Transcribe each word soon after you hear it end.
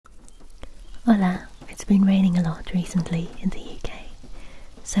Hola, it's been raining a lot recently in the UK,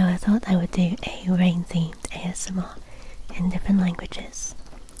 so I thought I would do a rain-themed ASMR in different languages.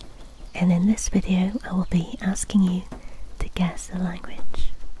 And in this video I will be asking you to guess the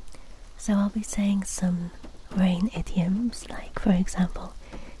language. So I'll be saying some rain idioms, like for example,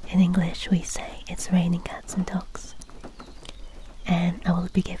 in English we say it's raining cats and dogs. And I will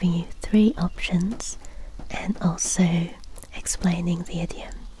be giving you 3 options and also explaining the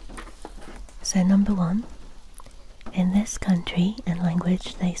idiom. So number 1, in this country and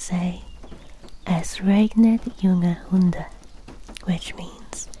language they say Es regnet junge Hunde, which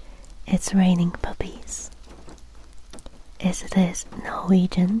means it's raining puppies. Is this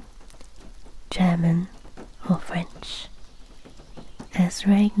Norwegian, German or French? Es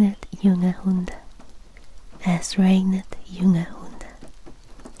regnet junge Hunde. Es regnet junge Hunde.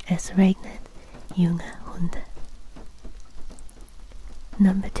 Es regnet junge Hunde.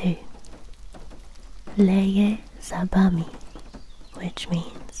 Number 2, Leje zabami, which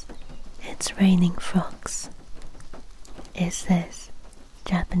means it's raining frogs. Is this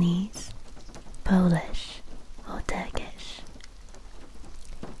Japanese, Polish or Turkish?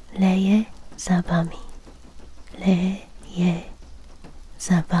 Leje zabami. Leje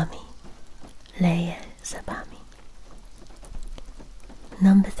zabami. Leje zabami.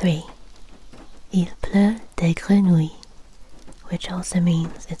 Number 3, Il pleut des grenouilles, which also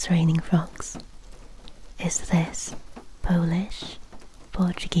means it's raining frogs. Is this Polish,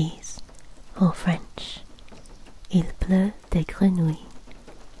 Portuguese or French? Il pleut des grenouilles.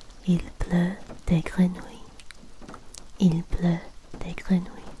 Il pleut des grenouilles. Il pleut des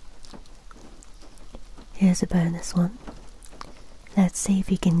grenouilles. Here's a bonus one. Let's see if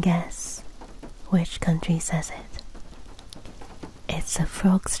you can guess which country says it. It's a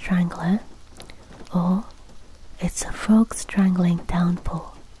frog strangler, or it's a frog strangling downpour.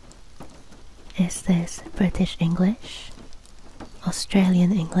 Is this British English,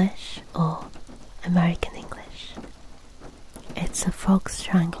 Australian English or American English? It's a frog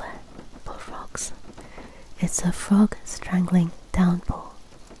strangler, for frogs. It's a frog strangling downpour.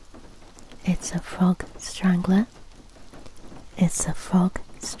 It's a frog strangler. It's a frog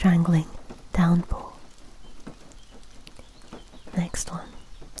strangling downpour. Next one.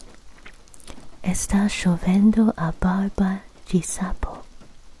 Está chovendo a barba de sapo,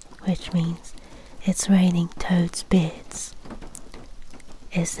 which means it's raining toads' beards.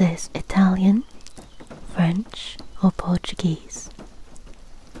 Is this Italian, French or Portuguese?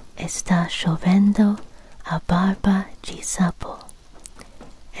 Está chovendo a barba de sapo.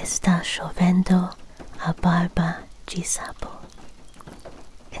 Está chovendo a barba de sapo.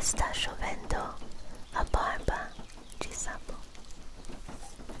 Está chovendo a barba de sapo.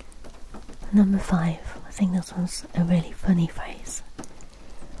 Number 5, I think this one's a really funny phrase.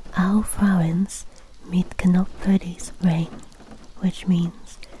 Au vrouwens met knopfuddies rain, which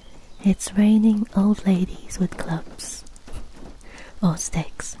means it's raining old ladies with clubs or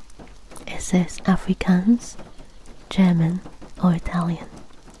sticks. Is this Afrikaans, German or Italian?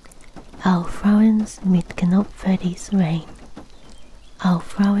 Au vrouwens met knopfuddies rain. Au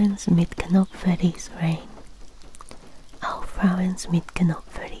vrouwens met knopfuddies rain. Au vrouwens met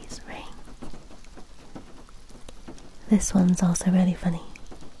knopfuddies rain. This one's also really funny.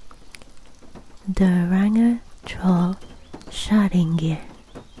 De range troll Scharingir,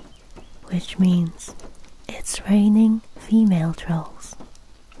 which means it's raining female trolls.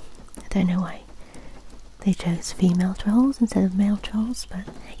 I don't know why they chose female trolls instead of male trolls, but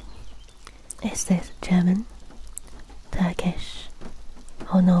hey. Is this German, Turkish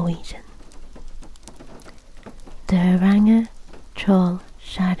or Norwegian? De range troll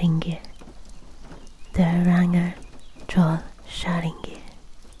Scharingir. De range troll Scharingir.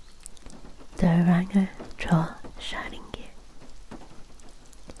 De range troll Scharingir.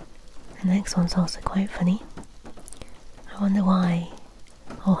 The next one's also quite funny. I wonder why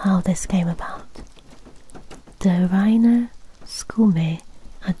or how this came about. De reine skume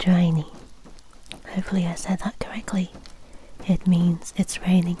adreini. Hopefully I said that correctly. It means it's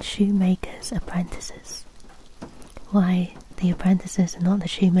raining shoemakers' apprentices. Why the apprentices and not the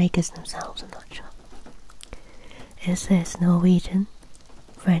shoemakers themselves, I'm not sure. Is this Norwegian,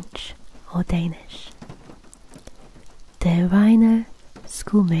 French or Danish? De reine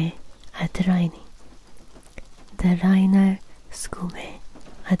skume adreini. De reine skume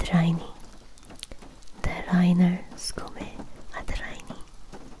adreini. De reine skume adreini.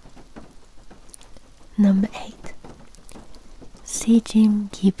 Number 8.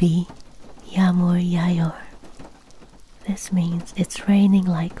 Sijim gibi yamur yayor. This means it's raining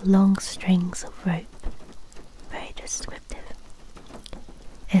like long strings of rope. Very descriptive.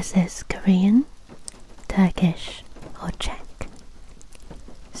 Is this Korean, Turkish, or Czech?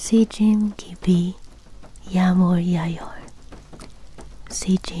 Sijim gibi yağmur yağıyor.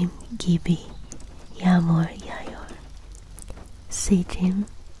 Sijim gibi yağmur yağıyor. Sijim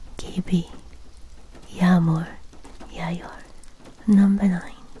gibi yağmur yağıyor. Number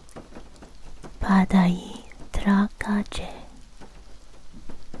 9. 바다이 들어가지,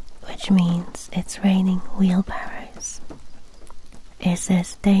 which means it's raining wheelbarrows. Is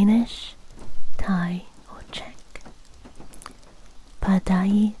this Danish, Thai, or Czech?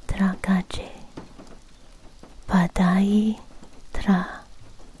 바다이 들어가지. 바다이 들어가지.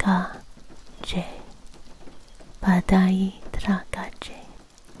 바다이 들어가지.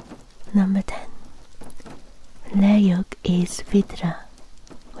 Number 10. 레육 is vidra,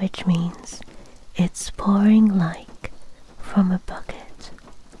 which means it's pouring like from a bucket.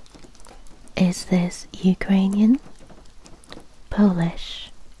 Is this Ukrainian,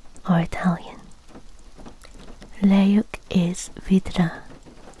 Polish, or Italian? Lejuk is vidra.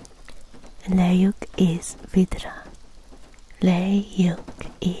 Lejuk is vidra.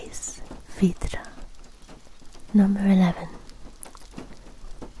 Lejuk is vidra. Number 11.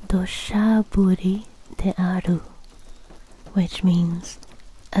 Doshaburi de aru, which means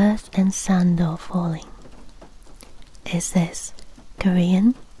earth and sand are falling. Is this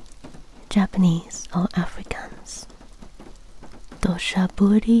Korean, Japanese, or Afrikaans?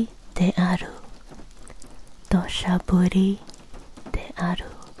 Doshaburi de aru. Doshaburi de aru.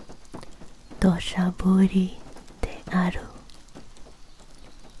 Doshaburi de aru.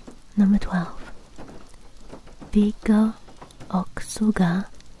 Number 12. Bigo oksuga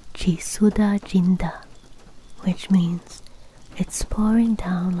chisuda jinda, which means it's pouring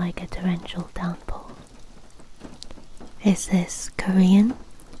down like a torrential downpour. Is this Korean,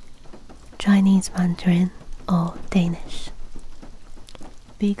 Chinese Mandarin, or Danish?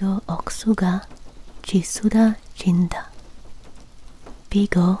 Bigo oksuga chisuda jinda.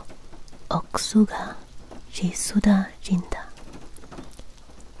 Bigo oksuga chisuda jinda.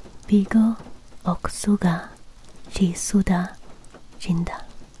 Bigo oksuga chisuda jinda.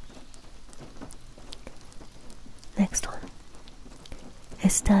 Next one.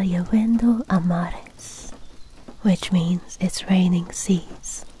 Está lloviendo a mares, which means it's raining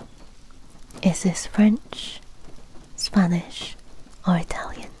seas. Is this French, Spanish, or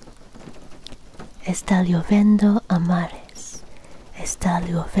Italian? Está lloviendo a mares. Está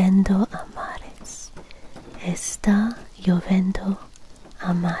lloviendo a mares. Está lloviendo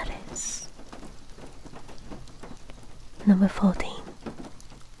a mares. Number 14.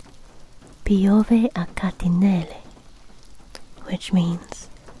 Piove a catinelle, which means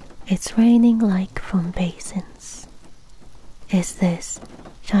it's raining like from basins. Is this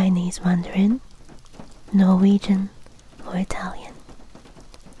Chinese Mandarin, Norwegian, or Italian?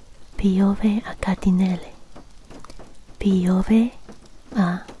 Piove a catinelle. Piove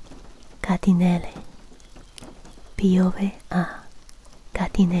a catinelle. Piove a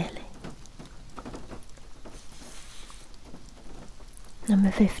catinelle.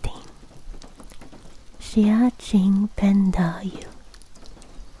 Number 15. Xiaching pendayu,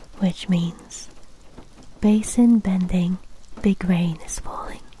 which means basin bending, big rain is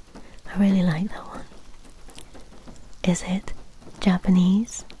falling. I really like that one. Is it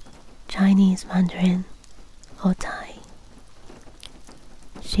Japanese, Chinese Mandarin, or Thai?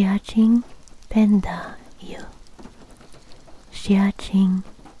 Xiaching pendayu. Xiaching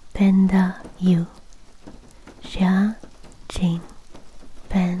pendayu. Xiaching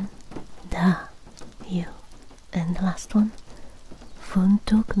pendayu. And the last one.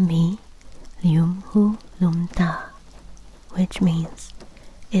 Funtuk mi lumhu lumta, which means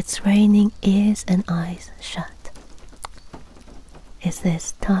it's raining ears and eyes shut. Is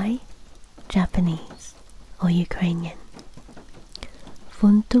this Thai, Japanese, or Ukrainian?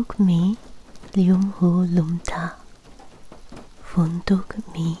 Funtuk mi lumhu lumta. Funtuk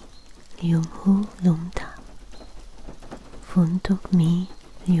mi lumhu lumta. Funtuk mi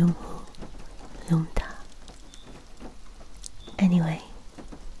lumhu lumta. Anyway,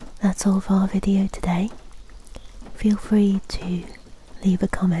 that's all for our video today. Feel free to leave a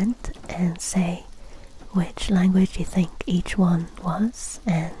comment and say which language you think each one was,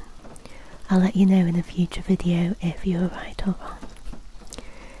 and I'll let you know in a future video if you were right or wrong.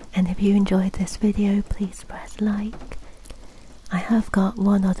 And if you enjoyed this video, please press like. I have got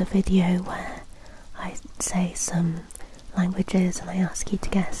one other video where I say some languages and I ask you to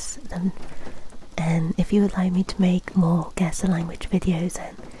guess them, and if you would like me to make more guess the language videos,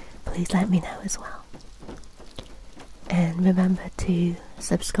 then please let me know as well. And remember to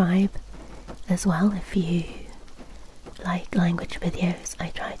subscribe as well if you like language videos, I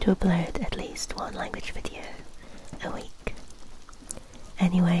try to upload at least one language video a week.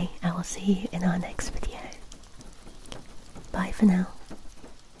 Anyway, I will see you in our next video. Bye for now.